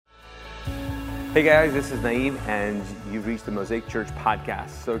Hey guys, this is Naeem, and you've reached the Mosaic Church podcast.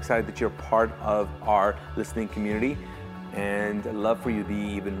 So excited that you're part of our listening community, and I'd love for you to be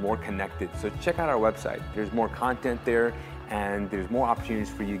even more connected. So check out our website. There's more content there, and there's more opportunities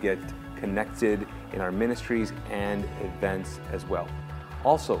for you to get connected in our ministries and events as well.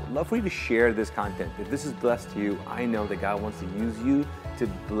 Also, love for you to share this content. If this is blessed to you, I know that God wants to use you to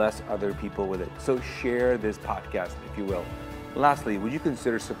bless other people with it. So share this podcast, if you will. Lastly, would you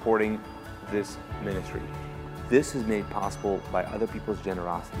consider supporting this ministry? This is made possible by other people's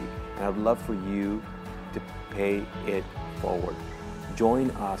generosity, and I'd love for you to pay it forward.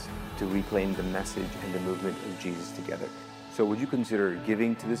 Join us to reclaim the message and the movement of Jesus together. So would you consider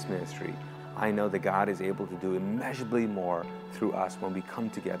giving to this ministry? I know that God is able to do immeasurably more through us when we come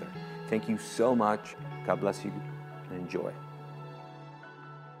together. Thank you so much. God bless you, and enjoy.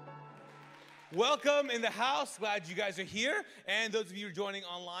 Welcome in the house. Glad you guys are here. And those of you who are joining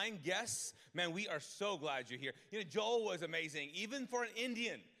online, yes, man, we are so glad you're here. You know, Joel was amazing, even for an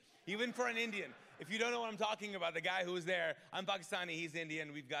Indian. If you don't know what I'm talking about, the guy who was there, I'm Pakistani, he's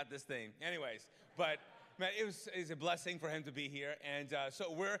Indian, we've got this thing. Anyways, but man, it was a blessing for him to be here. And so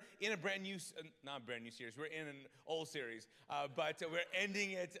we're in a brand new, not brand new series, we're in an old series, but we're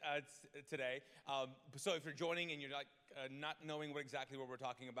ending it today. So if you're joining and you're like, not knowing exactly what we're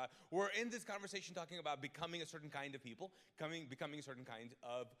talking about, we're in this conversation talking about becoming a certain kind of people, becoming a certain kind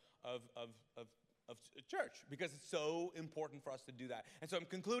of church, because it's so important for us to do that. And so I'm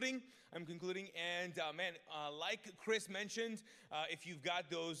concluding, and man, like Chris mentioned, if you've got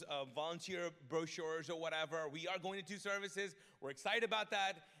those volunteer brochures or whatever, we are going to 2 services. We're excited about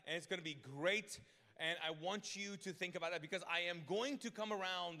that, and it's going to be great. And I want you to think about that, because I am going to come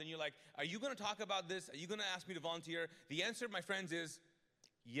around and you're like, are you going to talk about this? Are you going to ask me to volunteer? The answer, my friends, is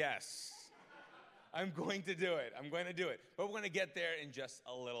yes. I'm going to do it. But we're going to get there in just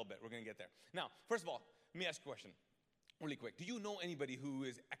a little bit. We're going to get there. Now, first of all, let me ask you a question really quick. Do you know anybody who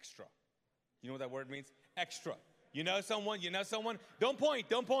is extra? You know what that word means? Extra. You know someone? Don't point.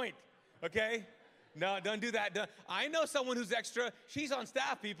 Okay? No, don't do that. I know someone who's extra. She's on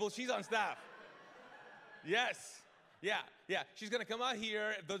staff, people. She's on staff. Yes. Yeah. She's going to come out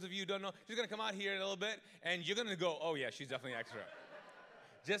here. If those of you who don't know, she's going to come out here in a little bit, and you're going to go, oh, yeah, she's definitely extra.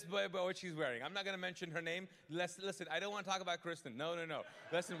 Just by what she's wearing. I'm not going to mention her name. Listen, I don't want to talk about Kristen. No.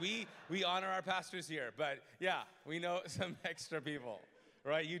 Listen, we honor our pastors here. But, yeah, we know some extra people.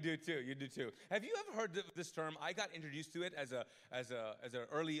 Right? You do too. Have you ever heard this term? I got introduced to it as an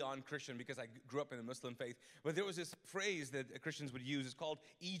early on Christian, because I grew up in the Muslim faith. But there was this phrase that Christians would use. It's called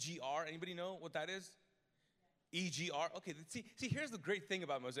EGR. Anybody know what that is? EGR. Okay, see, here's the great thing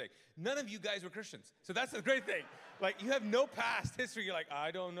about Mosaic. None of you guys were Christians. So that's the great thing. Like, you have no past history. You're like,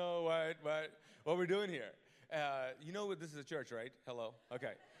 I don't know what we're doing here. You know what, this is a church, right? Hello.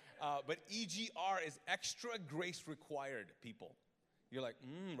 Okay. But EGR is extra grace required people. You're like,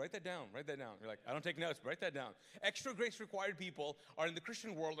 write that down. You're like, I don't take notes, write that down. Extra grace required people are in the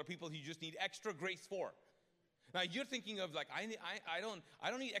Christian world are people you just need extra grace for. Now you're thinking of like, I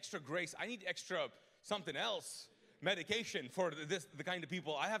don't need extra grace. I need extra something else, medication for the kind of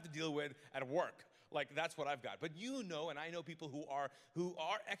people I have to deal with at work. Like, that's what I've got. But you know, and I know people who are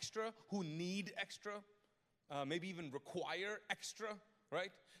extra, who need extra, maybe even require extra,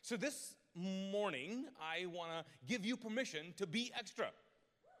 right? So this morning, I want to give you permission to be extra.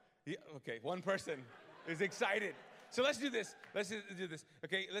 Yeah, okay, one person is excited. So let's do this.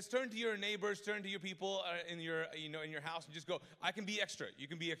 Okay, let's turn to your neighbors, turn to your people in your house, and just go, I can be extra. You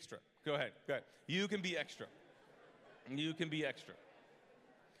can be extra. Go ahead. You can be extra.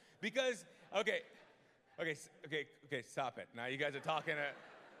 Because, okay, stop it. Now you guys are talking.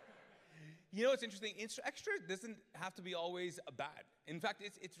 You know what's interesting? Extra doesn't have to be always bad. In fact,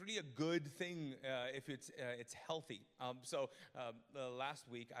 it's really a good thing if it's healthy. So last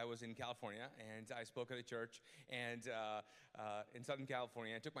week I was in California, and I spoke at a church and in Southern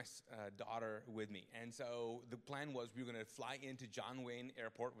California. I took my daughter with me, and so the plan was we were going to fly into John Wayne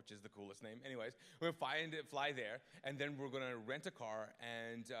Airport, which is the coolest name. Anyways, we're going to fly there, and then we're going to rent a car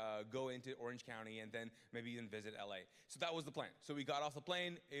and go into Orange County, and then maybe even visit LA. So that was the plan. So we got off the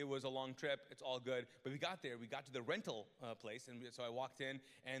plane. It was a long trip. It's all good. But we got there. We got to the rental place, and so I walked in,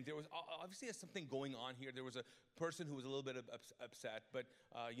 and there was obviously something going on here. There was a person who was a little bit upset, but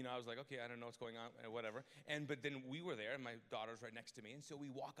I was like, okay, I don't know what's going on, whatever. But then we were there, and my daughter's right next to me, and so we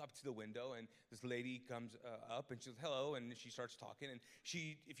walk up to the window, and this lady comes up, and she says, hello, and she starts talking, and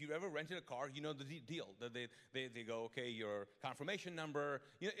if you ever rented a car, you know the deal. They go, okay, your confirmation number,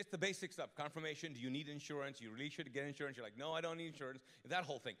 it's the basic stuff. Confirmation, do you need insurance? You really should get insurance. You're like, no, I don't need insurance. That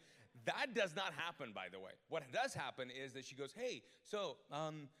whole thing. That does not happen, by the way. What does happen is that she goes, hey, so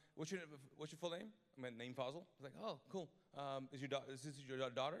what's your full name? I'm Naeem Fazal. I was like, oh, cool. Is this your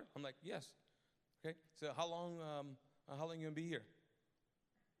daughter? I'm like, yes. Okay. So how long are you gonna be here?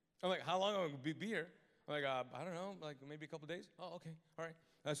 I'm like, how long am I gonna be here? I'm like, I don't know, like maybe a couple days. Oh, okay, all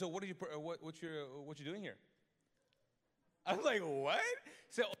right. So what you doing here? I'm like, what?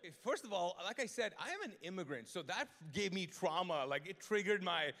 So first of all, like I said, I am an immigrant, so that gave me trauma. Like it triggered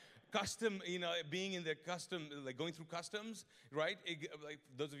my custom, being in the custom, like going through customs, right? Like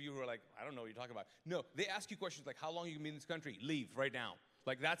those of you who are like, I don't know what you're talking about. No, they ask you questions like, how long you gonna be in this country? Leave right now.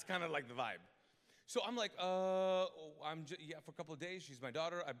 Like that's kind of like the vibe. So I'm like, for a couple of days. She's my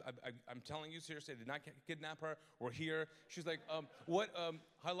daughter. I'm telling you seriously, I did not kidnap her. We're here. She's like,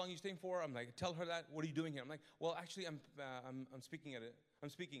 how long are you staying for? I'm like, tell her that. What are you doing here? I'm like, well, actually, I'm speaking at it. I'm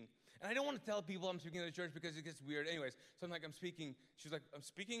speaking. And I don't want to tell people I'm speaking at a church because it gets weird. Anyways, so I'm like, I'm speaking. She's like, I'm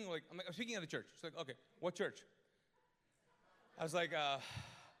speaking? I'm speaking at a church. She's like, okay, what church? I was like,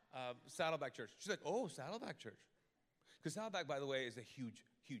 Saddleback Church. She's like, oh, Saddleback Church. Because Saddleback, by the way, is a huge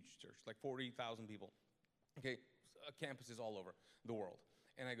church, like 40,000 people. Okay, campuses all over the world.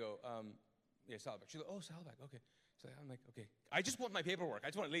 And I go, yeah, Saddleback. She's like, oh, Saddleback, okay. So I'm like, okay. I just want my paperwork. I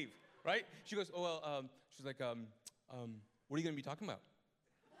just want to leave, right? She goes, oh, well, she's like, what are you going to be talking about?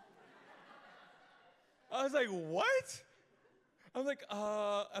 I was like, what? I'm like,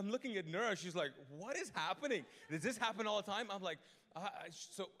 I'm looking at Nura. She's like, what is happening? Does this happen all the time? I'm like,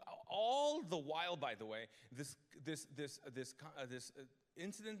 so all the while, by the way, this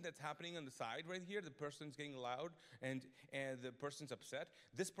incident that's happening on the side right here, the person's getting loud and the person's upset.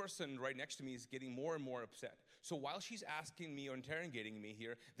 This person right next to me is getting more and more upset. So while she's asking me or interrogating me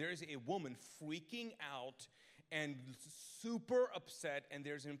here, there is a woman freaking out and super upset, and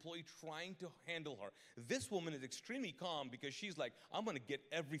there's an employee trying to handle her. This woman is extremely calm because she's like, I'm gonna get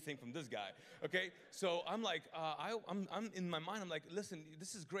everything from this guy, okay? So I'm like, I'm in my mind, I'm like, listen,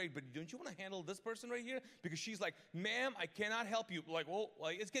 this is great, but don't you wanna handle this person right here? Because she's like, ma'am, I cannot help you. Like, well,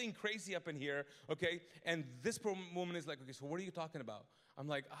 like, it's getting crazy up in here, okay? And this woman is like, okay, so what are you talking about? I'm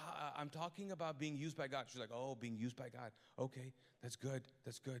like, I'm talking about being used by God. She's like, oh, being used by God. Okay, that's good,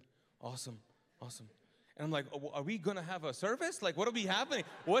 awesome. And I'm like, oh, are we gonna have a service? Like, what'll be happening?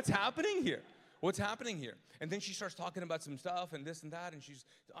 What's happening here? And then she starts talking about some stuff and this and that, and she's,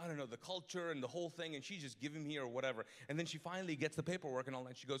 I don't know, the culture and the whole thing, and she's just giving me or whatever. And then she finally gets the paperwork and all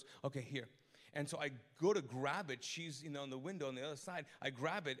that. She goes, okay, here. And so I go to grab it. She's, in the window on the other side. I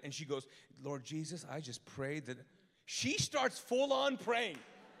grab it, and she goes, Lord Jesus, I just pray that. She starts full on praying.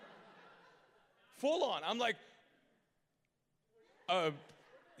 Full on. I'm like,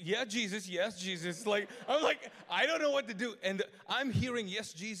 yeah, Jesus, yes, Jesus. Like, I'm like, I don't know what to do. And I'm hearing,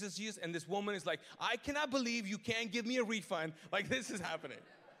 yes, Jesus, yes. And this woman is like, I cannot believe you can't give me a refund. Like, this is happening.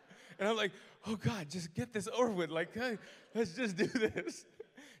 And I'm like, oh God, just get this over with. Like, hey, let's just do this.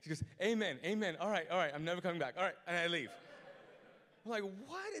 She goes, amen. All right, I'm never coming back. All right, and I leave. I'm like,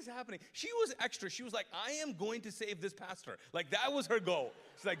 what is happening? She was extra. She was like, I am going to save this pastor. Like, that was her goal.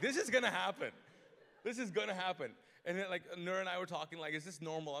 She's like, this is going to happen. And then, like, Nur and I were talking, like, is this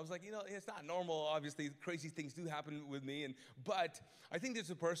normal? I was like, it's not normal. Obviously, crazy things do happen with me. But I think as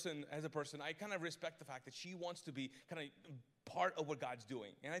a person, I kind of respect the fact that she wants to be kind of part of what God's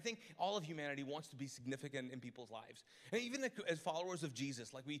doing. And I think all of humanity wants to be significant in people's lives. And even as followers of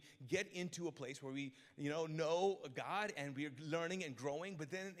Jesus, like, we get into a place where we, know God and we're learning and growing,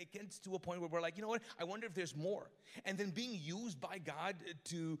 but then it gets to a point where we're like, you know what? I wonder if there's more. And then being used by God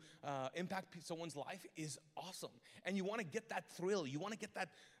to impact someone's life is awesome. And you want to get that thrill. You want to get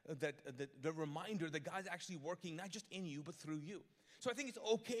the reminder that God's actually working not just in you, but through you. So I think it's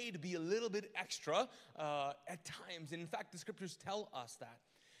okay to be a little bit extra at times. And in fact, the scriptures tell us that.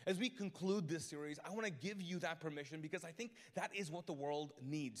 As we conclude this series, I want to give you that permission because I think that is what the world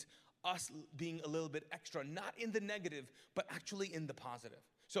needs. Us being a little bit extra, not in the negative, but actually in the positive.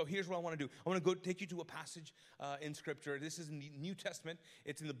 So here's what I want to do. I want to go take you to a passage in scripture. This is in the New Testament.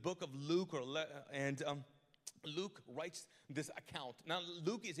 It's in the book of Luke, Luke writes this account. Now,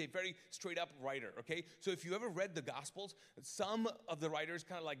 Luke is a very straight-up writer, okay? So if you ever read the Gospels, some of the writers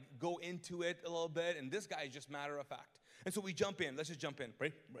kind of like go into it a little bit, and this guy is just matter of fact. And so we jump in. Let's just jump in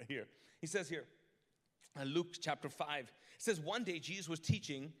right here. He says here, Luke chapter 5, it says, one day Jesus was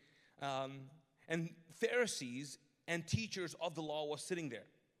teaching, and Pharisees and teachers of the law were sitting there.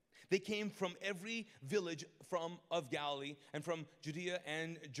 They came from every village of Galilee and from Judea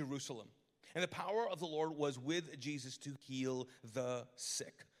and Jerusalem. And the power of the Lord was with Jesus to heal the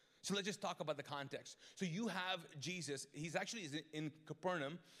sick. So let's just talk about the context. So you have Jesus. He's actually in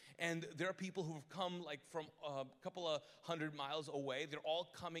Capernaum, and there are people who have come like from a couple of 100 miles away. They're all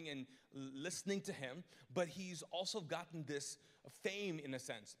coming and listening to him, but he's also gotten this fame in a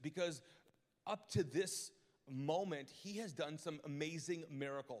sense, because up to this moment, he has done some amazing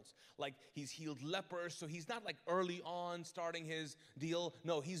miracles. Like he's healed lepers, so he's not like early on starting his deal.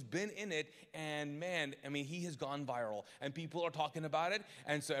 No, he's been in it, and man, I mean, he has gone viral, and people are talking about it,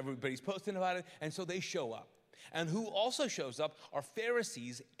 and so everybody's posting about it, and so they show up. And who also shows up are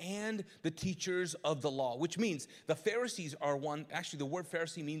Pharisees and the teachers of the law, which means the Pharisees are one, actually the word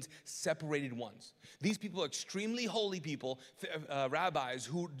Pharisee means separated ones. These people are extremely holy people, rabbis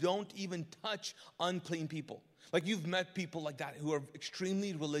who don't even touch unclean people. Like you've met people like that who are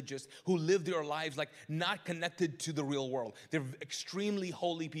extremely religious, who live their lives like not connected to the real world. They're extremely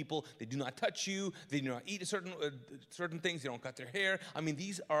holy people. They do not touch you. They do not eat certain things. They don't cut their hair. I mean,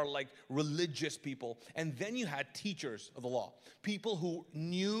 these are like religious people. And then you had teachers of the law, people who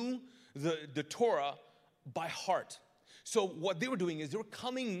knew the Torah by heart. So what they were doing is they were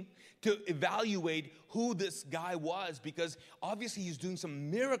coming to evaluate who this guy was, because obviously he's doing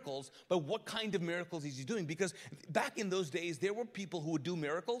some miracles, but what kind of miracles is he doing? Because back in those days, there were people who would do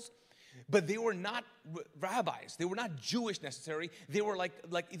miracles, but they were not rabbis. They were not Jewish necessarily. They were like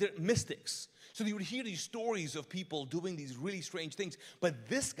either mystics. So you would hear these stories of people doing these really strange things. But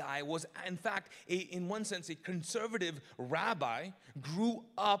this guy was, in fact, in one sense, a conservative rabbi, grew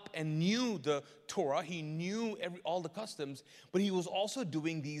up and knew the Torah. He knew all the customs, but he was also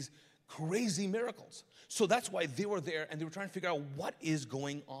doing these crazy miracles. So that's why they were there, and they were trying to figure out what is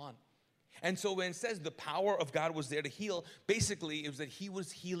going on. And so when it says the power of God was there to heal, basically it was that he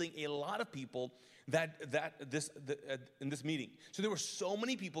was healing a lot of people in this meeting. So there were so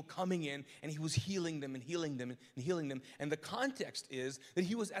many people coming in, and he was healing them and healing them and healing them. And the context is that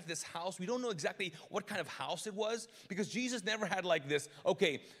he was at this house. We don't know exactly what kind of house it was, because Jesus never had like this.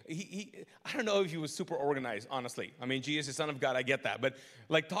 Okay, I don't know if he was super organized, honestly. I mean, Jesus is Son of God, I get that. But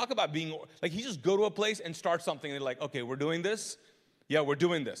like, talk about being, like, he just go to a place and start something. And they're like, okay, we're doing this. Yeah, we're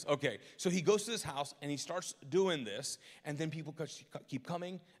doing this. Okay. So he goes to this house and he starts doing this, and then people keep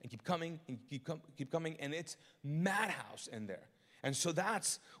coming and keep coming and keep coming, and it's madhouse in there. And so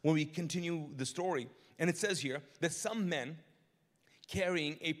that's when we continue the story. And it says here that some men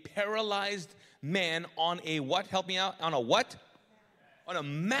carrying a paralyzed man on a what? Help me out. On a what? On a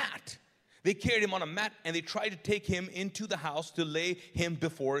mat. They carried him on a mat, and they tried to take him into the house to lay him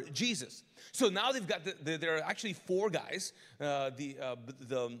before Jesus. So now they've got, there are actually four guys.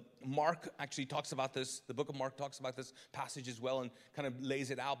 The Mark actually talks about this. The book of Mark talks about this passage as well and kind of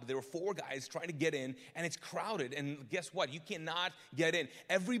lays it out. But there were four guys trying to get in, and it's crowded. And guess what? You cannot get in.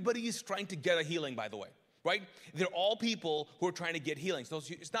 Everybody is trying to get a healing, by the way. Right? They're all people who are trying to get healing. So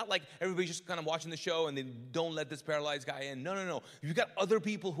it's not like everybody's just kind of watching the show and they don't let this paralyzed guy in. No. You've got other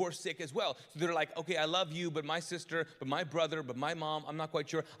people who are sick as well. So they're like, okay, I love you, but my sister, but my brother, but my mom, I'm not quite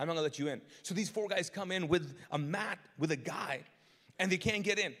sure. I'm not going to let you in. So these four guys come in with a mat, with a guy, and they can't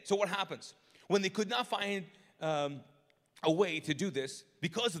get in. So what happens? When they could not find a way to do this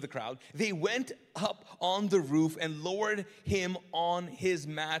because of the crowd, they went up on the roof and lowered him on his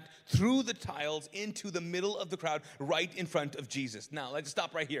mat through the tiles into the middle of the crowd right in front of Jesus. Now, let's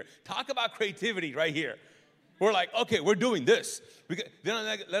stop right here. Talk about creativity right here. We're like, okay, we're doing this. They don't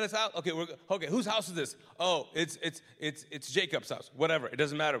let us out. Okay, whose house is this? Oh, it's Jacob's house. Whatever, it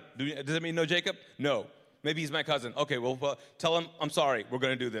doesn't matter. Does it mean no Jacob? No. Maybe he's my cousin. Okay, well, tell him I'm sorry. We're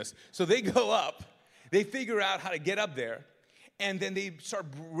going to do this. So they go up. They figure out how to get up there. And then they start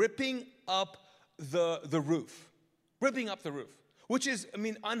ripping up the roof. Ripping up the roof. Which is, I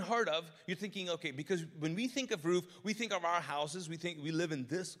mean, unheard of. You're thinking, okay, because when we think of roof, we think of our houses. We think we live in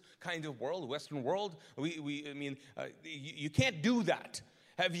this kind of world, Western world. You can't do that.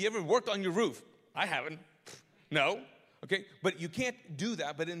 Have you ever worked on your roof? I haven't. No. Okay, but you can't do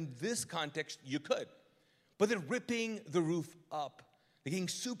that. But in this context, you could. But they're ripping the roof up. They're getting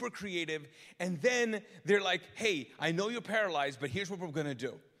super creative, and then they're like, hey, I know you're paralyzed, but here's what we're going to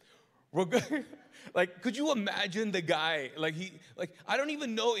do. We're going like, could you imagine the guy, I don't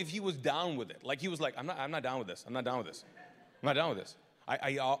even know if he was down with it. Like, he was like, I'm not down with this. I'm not down with this. I'm not down with this.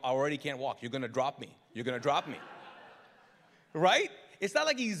 I already can't walk. You're going to drop me. You're going to drop me. Right? It's not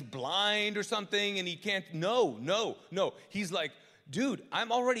like he's blind or something and he can't, no. He's like, dude,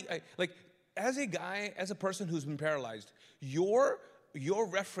 I'm already, as a guy, as a person who's been paralyzed, your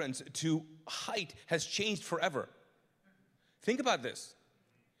reference to height has changed forever. Think about this.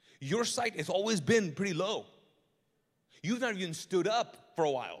 Your sight has always been pretty low. You've not even stood up for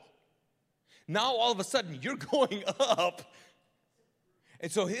a while. Now all of a sudden you're going up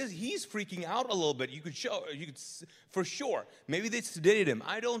And so he's freaking out a little bit. You could for sure. Maybe they sedated him.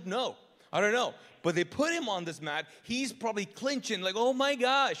 I don't know. But they put him on this mat. He's probably clinching like, oh my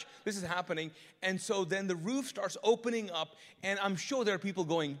gosh, this is happening. And so then the roof starts opening up. And I'm sure there are people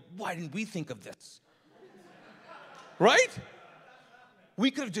going, why didn't we think of this? Right? We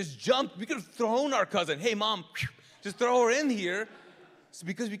could have just jumped. We could have thrown our cousin. Hey, mom, just throw her in here. It's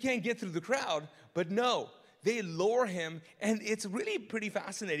because we can't get through the crowd. But no, they lower him. And it's really pretty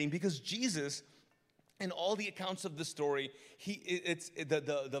fascinating because Jesus, in all the accounts of the story,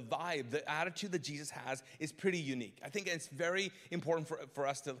 the vibe, the attitude that Jesus has is pretty unique. I think it's very important for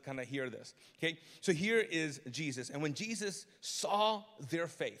us to kind of hear this. Okay, so here is Jesus. And when Jesus saw their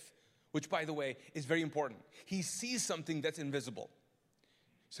faith, which, by the way, is very important, he sees something that's invisible.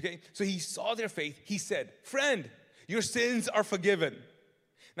 Okay, so he saw their faith. He said, friend, your sins are forgiven.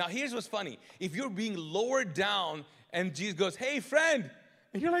 Now, here's what's funny. If you're being lowered down and Jesus goes, hey, friend,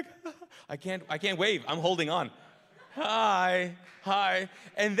 and you're like, I can't wave. I'm holding on. Hi.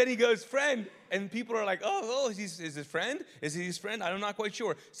 And then he goes, friend. And people are like, is his friend? Is he his friend? I'm not quite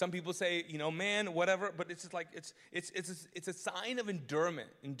sure. Some people say, man, whatever. But it's just like, it's a sign of endearment.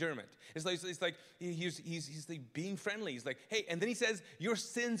 It's like he's like being friendly. He's like, hey. And then he says, your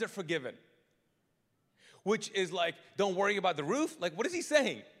sins are forgiven. Which is like, don't worry about the roof. Like, what is he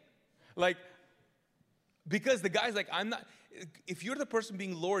saying? Like, because the guy's like, I'm not. If you're the person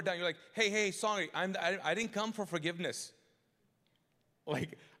being lowered down, you're like, hey, sorry, I didn't come for forgiveness.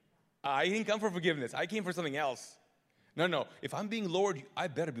 Like, I didn't come for forgiveness. I came for something else. No. If I'm being lowered, I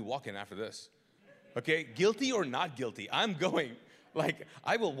better be walking after this. Okay? Guilty or not guilty, I'm going. Like,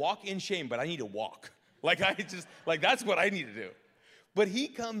 I will walk in shame, but I need to walk. Like, that's what I need to do. But he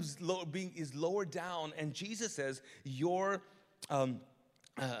comes, is lowered down, and Jesus says, your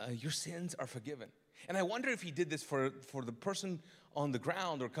sins are forgiven. And I wonder if he did this for the person on the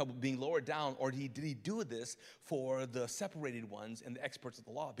ground or couple being lowered down, or did he do this for the separated ones and the experts of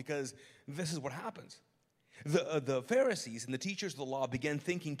the law? Because this is what happens. The Pharisees and the teachers of the law began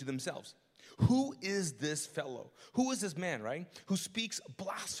thinking to themselves, who is this fellow? Who is this man, right? Who speaks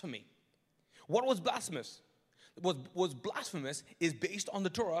blasphemy. What was blasphemous? What was blasphemous is based on the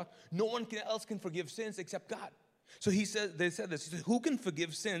Torah. No one else can forgive sins except God. So they said this. He said, who can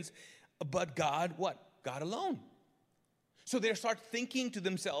forgive sins but God, what? God alone. So they start thinking to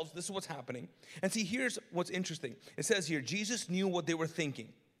themselves, this is what's happening. And see, here's what's interesting. It says here, Jesus knew what they were thinking.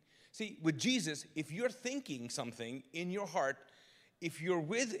 See, with Jesus, if you're thinking something in your heart, if you're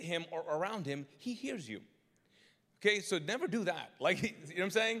with him or around him, he hears you. Okay, so never do that. Like, you know what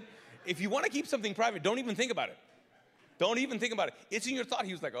I'm saying? If you want to keep something private, don't even think about it. Don't even think about it. It's in your thought.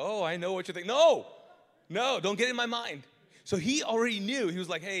 He was like, oh, I know what you're thinking. No, don't get in my mind. So he already knew. He was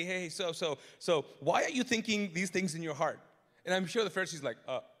like, hey, so why are you thinking these things in your heart? And I'm sure the Pharisees like,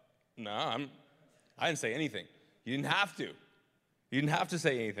 no, I didn't say anything. You didn't have to. You didn't have to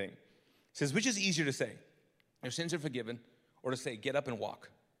say anything. It says, which is easier to say, your sins are forgiven, or to say, get up and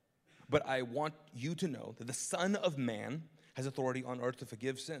walk? But I want you to know that the Son of Man has authority on earth to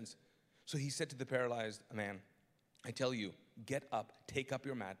forgive sins. So he said to the paralyzed man, I tell you, get up, take up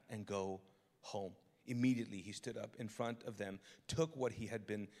your mat, and go home. Immediately he stood up in front of them, took what he had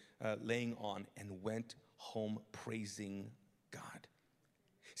been laying on, and went home praising God.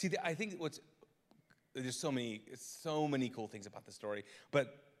 See, I think there's so many cool things about the story,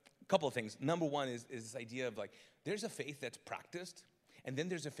 but a couple of things. Number one is this idea of like, there's a faith that's practiced, and then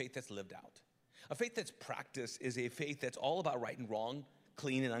there's a faith that's lived out. A faith that's practiced is a faith that's all about right and wrong,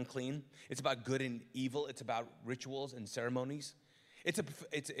 clean and unclean. It's about good and evil. It's about rituals and ceremonies. It's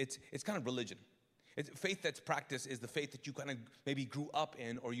kind of religion. Faith that's practiced is the faith that you kind of maybe grew up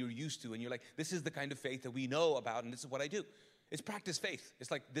in or you're used to, and you're like, this is the kind of faith that we know about, and this is what I do. It's practiced faith. It's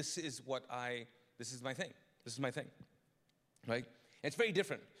like, this is my thing. This is my thing, right? And it's very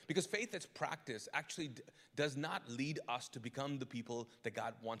different because faith that's practiced actually does not lead us to become the people that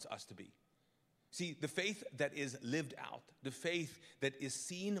God wants us to be. See, the faith that is lived out, the faith that is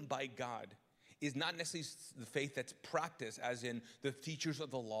seen by God, is not necessarily the faith that's practiced, as in the teachers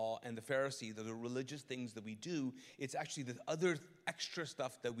of the law and the Pharisees, the religious things that we do. It's actually the other extra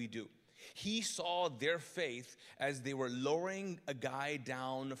stuff that we do. He saw their faith as they were lowering a guy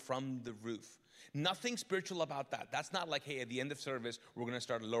down from the roof. Nothing spiritual about that. That's not like, hey, at the end of service, we're going to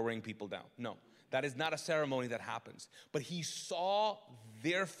start lowering people down. No, that is not a ceremony that happens. But he saw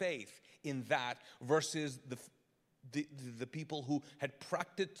their faith in that versus the people who had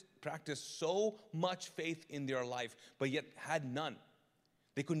practiced so much faith in their life, but yet had none.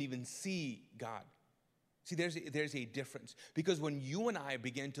 They couldn't even see God. See, there's a difference. Because when you and I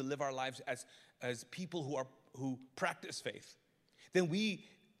begin to live our lives as people who practice faith, then we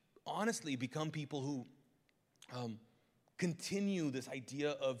honestly become people who continue this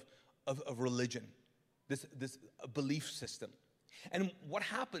idea of religion, this belief system. And what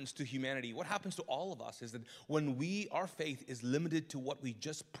happens to humanity, what happens to all of us is that when our faith is limited to what we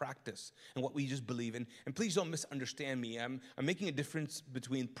just practice and what we just believe in, and please don't misunderstand me, I'm making a difference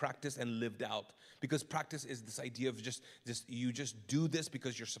between practice and lived out, because practice is this idea of just you just do this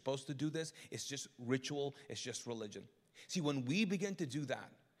because you're supposed to do this. It's just ritual, it's just religion. See, when we begin to do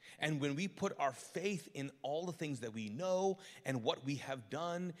that, and when we put our faith in all the things that we know and what we have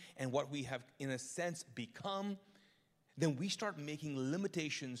done and what we have, in a sense, become, then we start making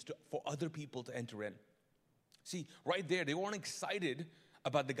limitations for other people to enter in. See, right there, they weren't excited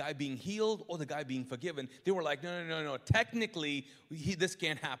about the guy being healed or the guy being forgiven. They were like, no. Technically, this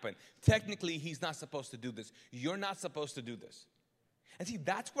can't happen. Technically, he's not supposed to do this. You're not supposed to do this. And see,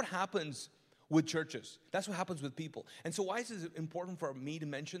 that's what happens with churches. That's what happens with people. And so why is it important for me to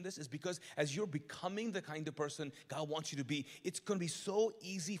mention this is because as you're becoming the kind of person God wants you to be, it's going to be so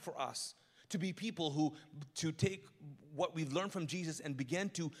easy for us to be people who to take what we've learned from Jesus and begin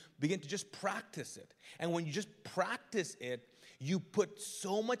to just practice it. And when you just practice it, you put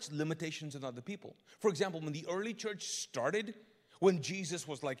so much limitations on other people. For example, when the early church started, when Jesus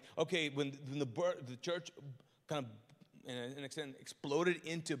was like, okay, when the church kind of, in an extent, exploded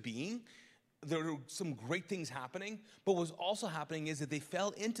into being, there were some great things happening, but what was also happening is that they fell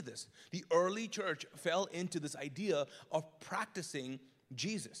into this. The early church fell into this idea of practicing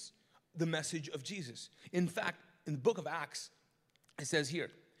Jesus, the message of Jesus. In fact, in the book of Acts, it says here,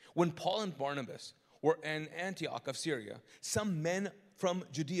 when Paul and Barnabas were in Antioch of Syria, some men from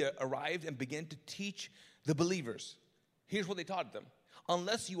Judea arrived and began to teach the believers. Here's what they taught them.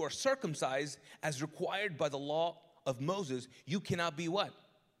 Unless you are circumcised as required by the law of Moses, you cannot be what?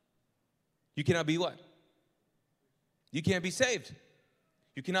 You cannot be what? You can't be saved.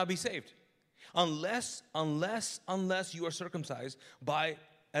 You cannot be saved. Unless you are circumcised by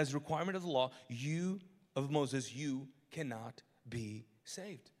as requirement of the law, of Moses, you cannot be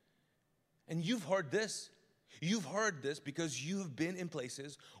saved. And you've heard this. You've heard this because you've been in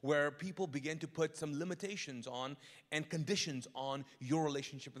places where people begin to put some limitations on and conditions on your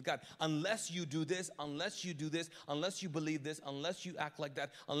relationship with God. Unless you do this, unless you believe this, unless you act like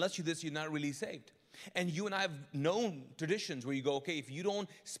that, unless you this, you're not really saved. And you and I have known traditions where you go, okay, if you don't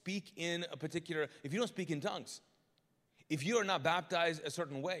speak in tongues, if you are not baptized a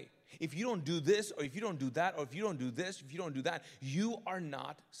certain way, if you don't do this, or if you don't do that, or if you don't do this, if you don't do that, you are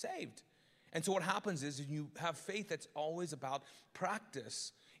not saved. And so what happens is you have faith that's always about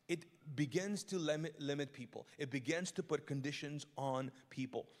practice. It begins to limit people. It begins to put conditions on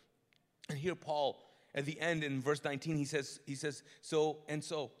people. And here Paul, at the end in verse 19, he says, so,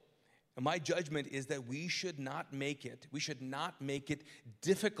 my judgment is that we should not make it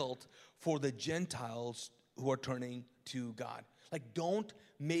difficult for the Gentiles who are turning to God. Like, don't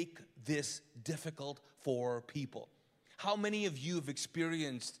make this difficult for people. How many of you have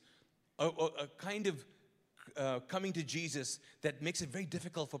experienced a kind of coming to Jesus that makes it very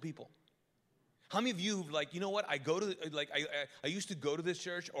difficult for people? How many of you, like, you know what, I used to go to this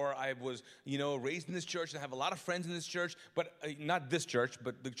church, or I was, raised in this church, and I have a lot of friends in this church, but not this church,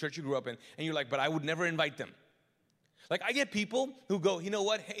 but the church you grew up in, and you're like, but I would never invite them. Like, I get people who go, you know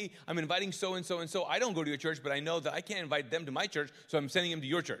what, hey, I'm inviting so-and-so and so. I don't go to your church, but I know that I can't invite them to my church, so I'm sending them to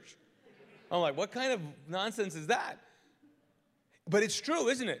your church. I'm like, what kind of nonsense is that? But it's true,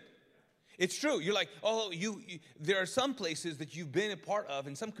 isn't it? It's true. You're like, there are some places that you've been a part of,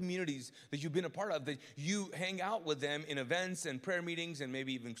 and some communities that you've been a part of, that you hang out with them in events and prayer meetings and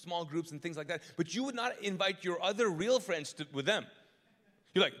maybe even small groups and things like that, but you would not invite your other real friends with them.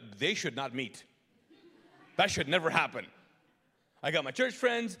 You're like, they should not meet. That should never happen. I got my church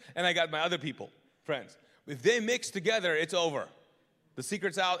friends, and I got my other friends. If they mix together, it's over. The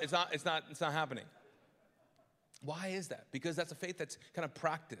secret's out. It's not happening. Why is that? Because that's a faith that's kind of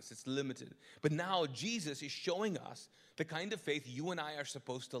practiced. It's limited. But now Jesus is showing us the kind of faith you and I are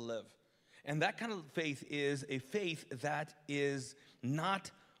supposed to live. And that kind of faith is a faith that is not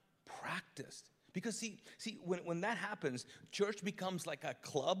practiced. Because see, when that happens, church becomes like a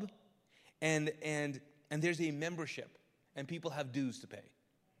club, and there's a membership, and people have dues to pay.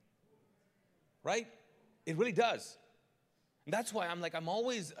 Right? It really does. And that's why I'm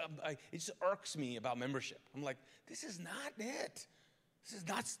always, it just irks me about membership. I'm like, this is not it.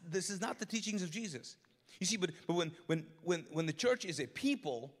 This is not the teachings of Jesus. You see, but when the church is a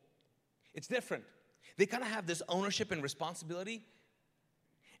people, it's different. They kind of have this ownership and responsibility.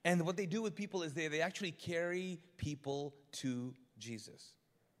 And what they do with people is they actually carry people to Jesus.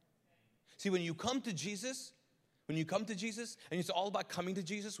 See, when you come to Jesus, When you come to Jesus, and it's all about coming to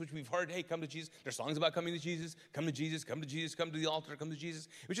Jesus, which we've heard, hey, come to Jesus. There's songs about coming to Jesus, come to Jesus, come to Jesus, come to the altar, come to Jesus,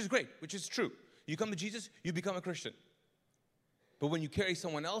 which is great, which is true. You come to Jesus, you become a Christian. But when you carry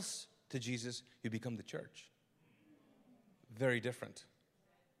someone else to Jesus, you become the church. Very different.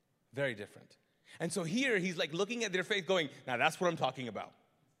 Very different. And so here, he's like looking at their faith going, now that's what I'm talking about.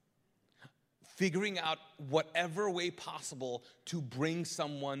 Figuring out whatever way possible to bring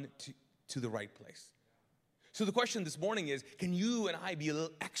someone to the right place. So the question this morning is, can you and I be a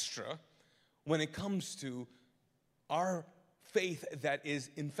little extra when it comes to our faith that is,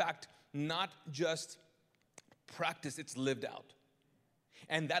 in fact, not just practice, it's lived out.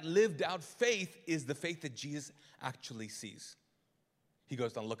 And that lived out faith is the faith that Jesus actually sees. He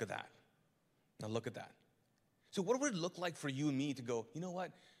goes, now look at that. Now look at that. So what would it look like for you and me to go, you know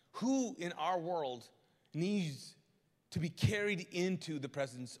what? Who in our world needs to be carried into the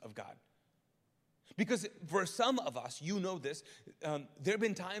presence of God? Because for some of us, you know this, there have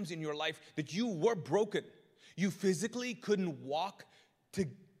been times in your life that you were broken. You physically couldn't walk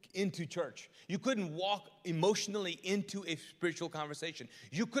into church. You couldn't walk emotionally into a spiritual conversation.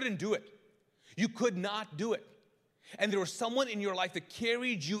 You couldn't do it. You could not do it. And there was someone in your life that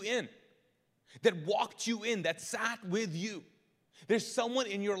carried you in, that walked you in, that sat with you. There's someone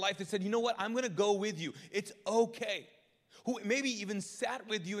in your life that said, you know what, I'm going to go with you. It's okay. Who maybe even sat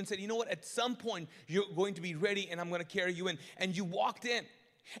with you and said, you know what, at some point you're going to be ready and I'm going to carry you in. And you walked in.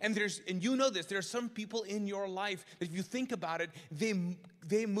 And you know this, there are some people in your life that if you think about it,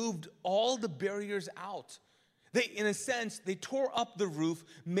 they moved all the barriers out. They, in a sense, they tore up the roof,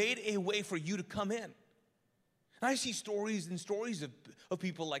 made a way for you to come in. And I see stories and stories of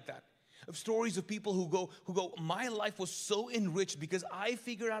people like that. Of stories of people who go, my life was so enriched because I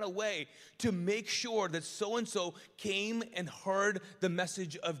figured out a way to make sure that so-and-so came and heard the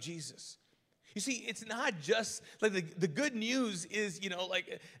message of Jesus. You see, it's not just, like the good news is,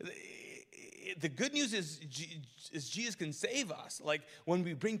 the good news is Jesus can save us. Like when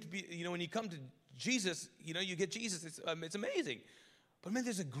we when you come to Jesus, you get Jesus, it's amazing. But man,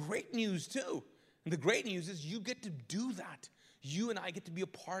 there's a great news too. And the great news is you get to do that. You and I get to be a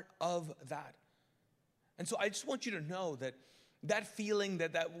part of that. And so I just want you to know that feeling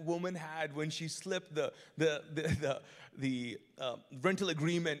that woman had when she slipped the rental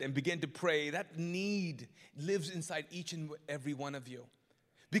agreement and began to pray, that need lives inside each and every one of you.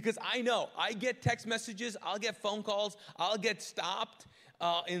 Because I know, I get text messages, I'll get phone calls, I'll get stopped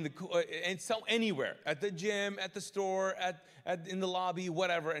anywhere, at the gym, at the store, in the lobby,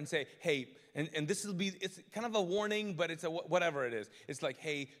 whatever, and say, hey, and this will be, it's kind of a warning, but it's whatever it is. It's like,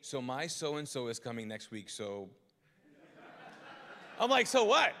 hey, so my so-and-so is coming next week, so. I'm like, so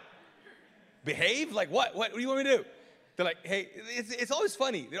what? Behave? Like what? What do you want me to do? They're like, hey, it's always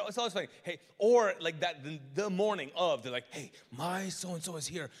funny. It's always funny. Hey, or like that, the morning of, they're like, hey, my so-and-so is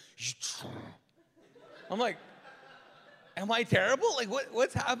here. I'm like, am I terrible? Like,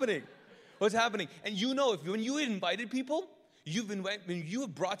 what's happening? What's happening? And when you invited people, when you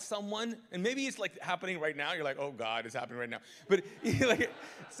have brought someone, and maybe it's like happening right now, you're like, oh God, it's happening right now. But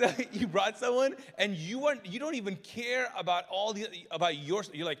so you brought someone, and you don't even care about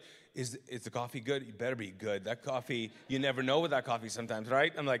yours. You're like, is the coffee good? You better be good. That coffee, you never know with that coffee sometimes,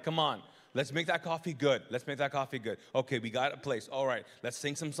 right? I'm like, come on, let's make that coffee good. Let's make that coffee good. Okay, we got a place. All right, let's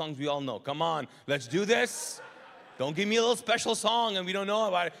sing some songs we all know. Come on, let's do this. Don't give me a little special song and we don't know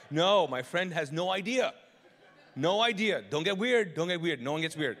about it. No, my friend has no idea. No idea. Don't get weird. Don't get weird. No one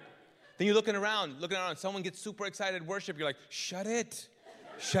gets weird. Then you're looking around. Someone gets super excited at worship. You're like, shut it.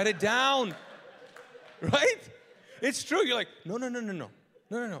 Shut it down. Right? It's true. You're like, no.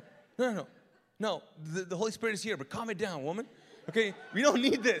 No, the Holy Spirit is here, but calm it down, woman. Okay? We don't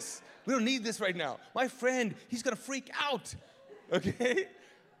need this. We don't need this right now. My friend, he's going to freak out. Okay?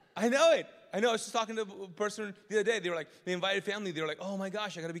 I know it. I was just talking to a person the other day. They invited family. They were like, oh my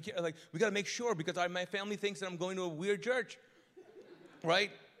gosh, I got to be careful. Like, we got to make sure because my family thinks that I'm going to a weird church.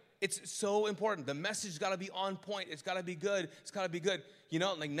 Right? It's so important. The message got to be on point. It's got to be good. It's got to be good.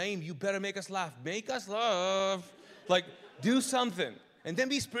 Like Naeem, you better make us laugh. Make us laugh. Like, do something. And then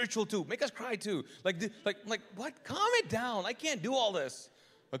be spiritual too. Make us cry too. Like what? Calm it down. I can't do all this.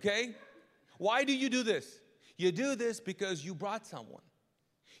 Okay? Why do you do this? You do this because you brought someone.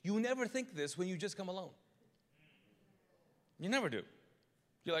 You never think this when you just come alone. You never do.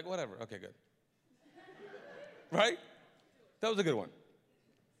 You're like, whatever. Okay, good. Right? That was a good one.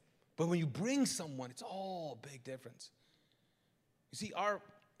 But when you bring someone, it's all a big difference. You see,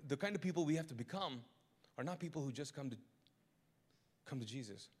 the kind of people we have to become are not people who just come to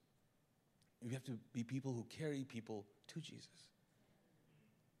Jesus. We have to be people who carry people to Jesus.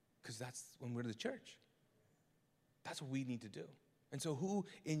 Because that's when we're the church. That's what we need to do. And so who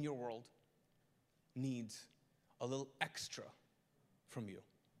in your world needs a little extra from you?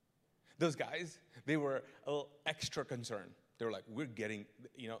 Those guys, they were a little extra concerned. They were like, we're getting,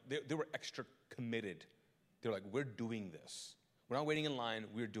 they were extra committed. They were like, we're doing this. We're not waiting in line,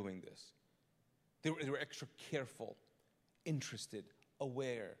 we're doing this. They were extra careful, interested,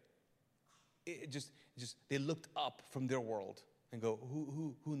 aware. It just they looked up from their world and go,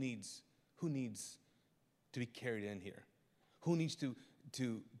 who needs to be carried in here? Who needs to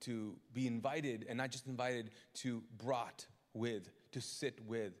be invited, and not just invited, to brought with, to sit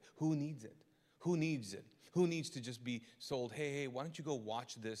with? Who needs it? Who needs it? Who needs to just be sold, hey, why don't you go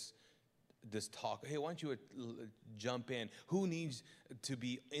watch this talk? Hey, why don't you jump in? Who needs to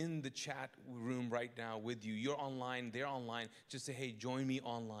be in the chat room right now with you? You're online, they're online. Just say, hey, join me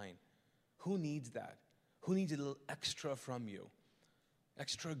online. Who needs that? Who needs a little extra from you?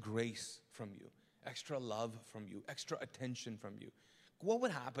 Extra grace from you, extra love from you, extra attention from you. What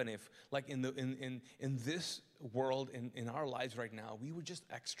would happen if, like in this world, in our lives right now, we were just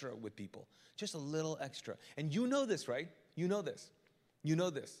extra with people, just a little extra? And you know this, right? You know this. You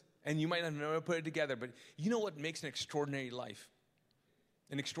know this. And you might have never put it together, but you know what makes an extraordinary life,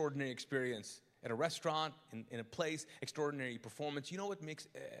 an extraordinary experience at a restaurant, in a place, extraordinary performance. You know what makes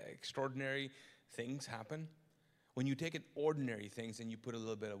extraordinary things happen? When you take an ordinary things and you put a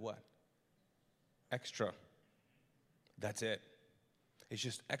little bit of what? Extra. That's it. It's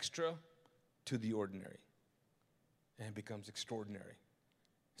just extra to the ordinary. And it becomes extraordinary.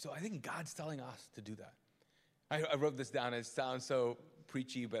 So I think God's telling us to do that. I wrote this down. It sounds so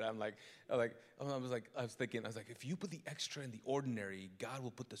preachy, but I was thinking, if you put the extra in the ordinary, God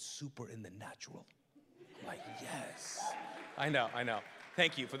will put the super in the natural. I'm like, yes. I know.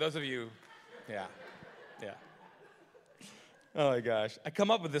 Thank you. For those of you, yeah. Oh my gosh. I come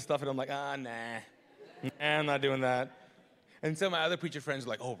up with this stuff and I'm like, nah, I'm not doing that. And some of my other preacher friends are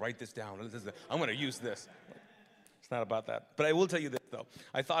like, oh, write this down. I'm going to use this. It's not about that. But I will tell you this, though.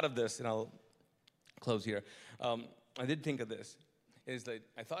 I thought of this, and I'll close here. I did think of this. Is that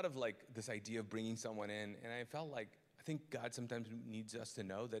I thought of like this idea of bringing someone in, and I felt like, I think God sometimes needs us to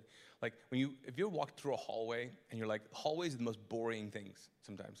know that, like, if you walk through a hallway and you're like, hallways are the most boring things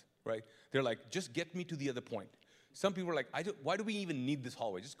sometimes, right? They're like, just get me to the other point. Some people are like, why do we even need this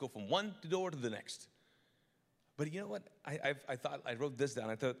hallway? Just go from one door to the next. But you know what? I wrote this down.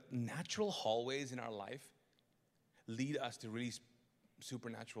 I thought natural hallways in our life lead us to really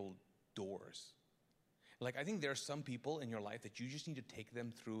supernatural doors. Like, I think there are some people in your life that you just need to take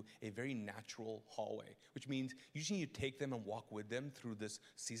them through a very natural hallway, which means you just need to take them and walk with them through this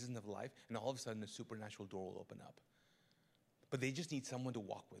season of life, and all of a sudden a supernatural door will open up. But they just need someone to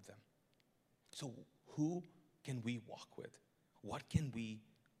walk with them. So who can we walk with? What can we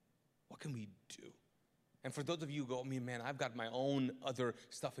do? And for those of you who go, man, I've got my own other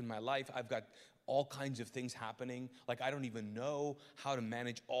stuff in my life. I've got all kinds of things happening. Like, I don't even know how to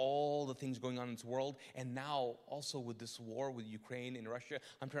manage all the things going on in this world. And now also with this war with Ukraine and Russia,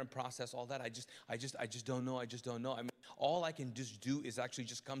 I'm trying to process all that. I just don't know. I mean, all I can just do is actually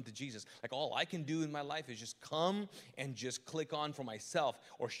just come to Jesus. Like, all I can do in my life is just come and just click on for myself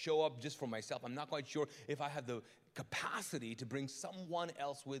or show up just for myself. I'm not quite sure if I have the capacity to bring someone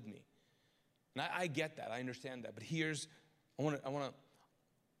else with me. And I get that. I understand that. But I want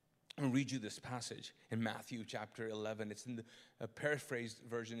to read you this passage in Matthew chapter 11. It's in the paraphrased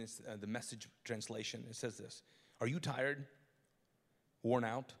version. It's the Message translation. It says this: Are you tired, worn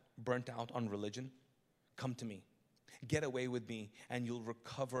out, burnt out on religion? Come to me. Get away with me, and you'll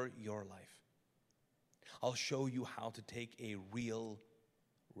recover your life. I'll show you how to take a real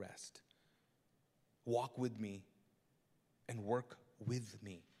rest. Walk with me and work with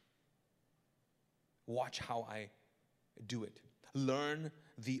me. Watch how I do it. Learn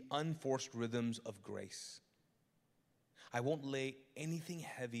the unforced rhythms of grace. I won't lay anything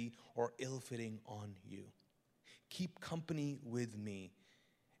heavy or ill-fitting on you. Keep company with me,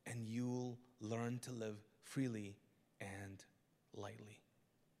 and you'll learn to live freely and lightly.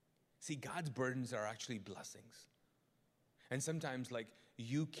 See, God's burdens are actually blessings. And sometimes, like,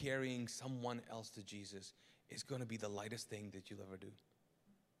 you carrying someone else to Jesus is going to be the lightest thing that you'll ever do.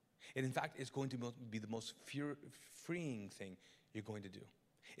 And in fact, it's going to be the most freeing thing you're going to do.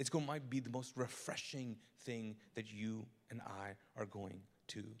 Might be the most refreshing thing that you and I are going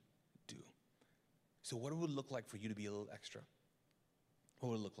to do. So what would it look like for you to be a little extra? What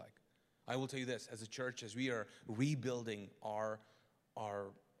would it look like? I will tell you this, as a church, as we are rebuilding our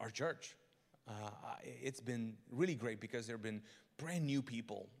church, it's been really great because there have been brand new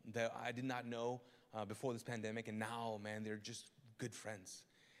people that I did not know before this pandemic, and now, man, they're just good friends.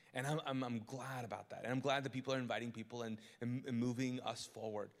 And I'm glad about that. And I'm glad that people are inviting people and moving us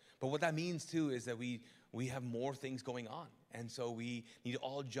forward. But what that means too is that we have more things going on. And so we need to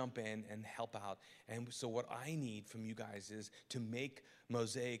all jump in and help out. And so what I need from you guys is to make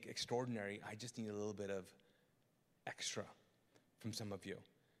Mosaic extraordinary. I just need a little bit of extra from some of you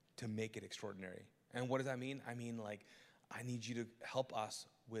to make it extraordinary. And what does that mean? I mean, like, I need you to help us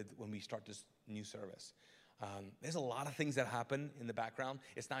with when we start this new service. There's a lot of things that happen in the background.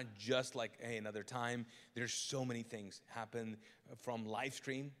 It's not just like, hey, another time. There's so many things happen from live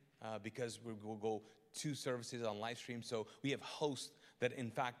stream because we'll go 2 services on live stream. So we have hosts that, in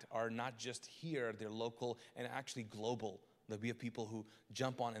fact, are not just here. They're local and actually global. That we have people who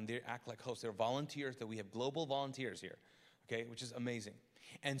jump on and they act like hosts. They're volunteers. That we have global volunteers here, okay, which is amazing.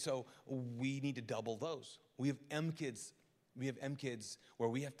 And so we need to double those. We have M Kids. We have M Kids where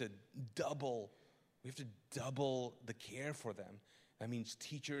we have to double the care for them. That means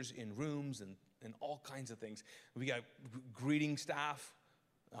teachers in rooms and all kinds of things. We got greeting staff.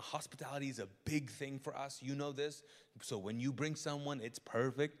 Hospitality is a big thing for us. You know this. So when you bring someone, it's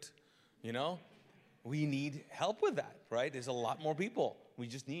perfect. You know, we need help with that, right? There's a lot more people we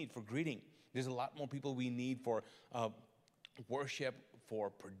just need for greeting. There's a lot more people we need for worship, for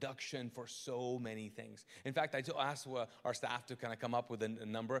production, for so many things. In fact, I asked our staff to kind of come up with a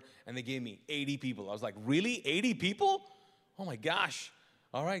number, and they gave me 80 people. I was like, really? 80 people? Oh my gosh.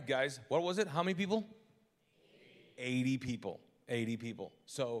 All right, guys. What was it? How many people? 80 people. 80 people.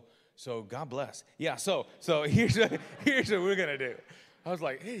 So God bless. Yeah, so here's what we're going to do. I was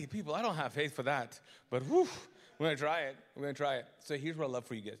like, 80 people, I don't have faith for that. But whew, we're going to try it. We're going to try it. So here's what I'd love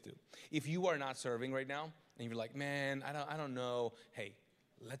for you guys to do. If you are not serving right now, and you're like, man, I don't know. Hey,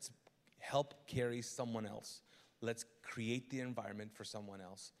 let's help carry someone else. Let's create the environment for someone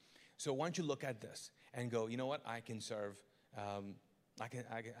else. So why don't you look at this and go, you know what? I can serve.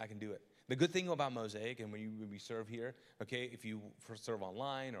 I can do it. The good thing about Mosaic, and when we serve here, okay, if you serve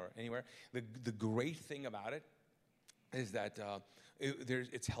online or anywhere, the great thing about it is that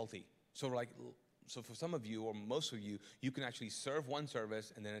it's healthy. So for some of you or most of you, you can actually serve one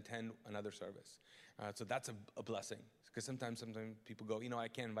service and then attend another service. So that's a blessing. Because sometimes people go, I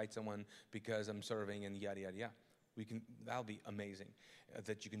can't invite someone because I'm serving and yada, yada, yada. That'll be amazing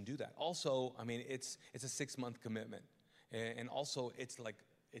that you can do that. Also, I mean, it's a 6-month commitment. And also, it's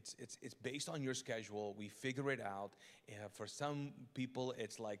based on your schedule. We figure it out. For some people,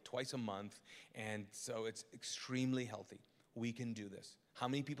 it's like twice a month. And so it's extremely healthy. We can do this. How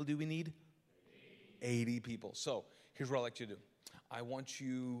many people do we need? 80 people. So here's what I'd like you to do. I want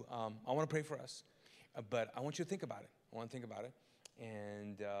to pray for us. But I want you to think about it. I want to think about it.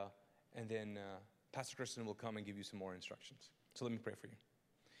 And then Pastor Kristen will come and give you some more instructions. So let me pray for you.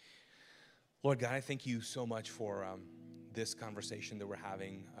 Lord God, I thank you so much for this conversation that we're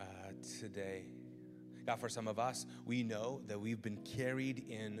having today. God, for some of us, we know that we've been carried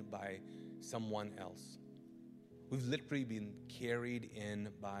in by someone else. We've literally been carried in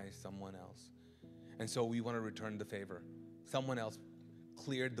by someone else. And so we want to return the favor. Someone else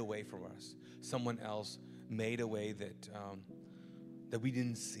cleared the way for us. Someone else made a way that we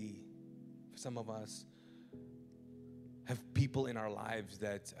didn't see. Some of us have people in our lives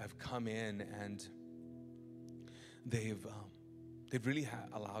that have come in and they've really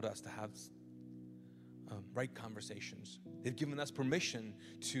allowed us to have right conversations. They've given us permission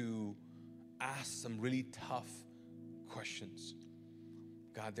to ask some really tough questions.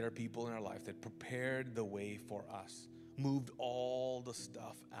 God, there are people in our life that prepared the way for us, moved all the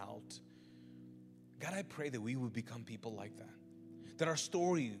stuff out. God, I pray that we would become people like that. That our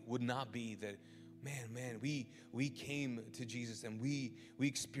story would not be that, man, we came to Jesus and we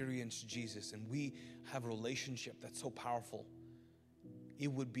experienced Jesus and we have a relationship that's so powerful.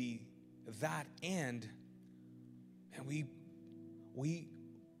 It would be that and we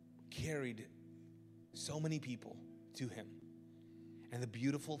carried so many people to him. And the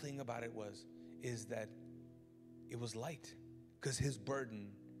beautiful thing about it is that it was light, because his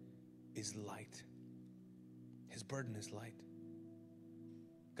burden is light. His burden is light.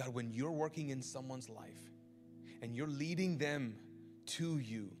 God, when you're working in someone's life and you're leading them to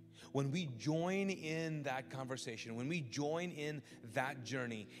you, when we join in that conversation, when we join in that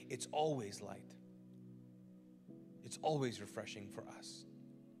journey, it's always light. It's always refreshing for us.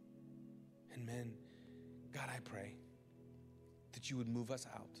 And man, God, I pray that you would move us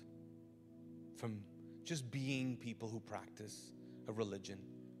out from just being people who practice a religion.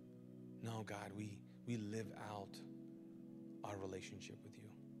 No, God, we live out our relationship with you.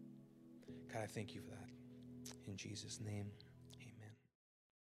 God, I thank you for that. In Jesus' name.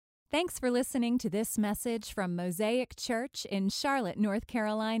 Thanks for listening to this message from Mosaic Church in Charlotte, North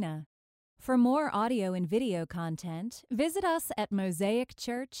Carolina. For more audio and video content, visit us at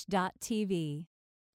mosaicchurch.tv.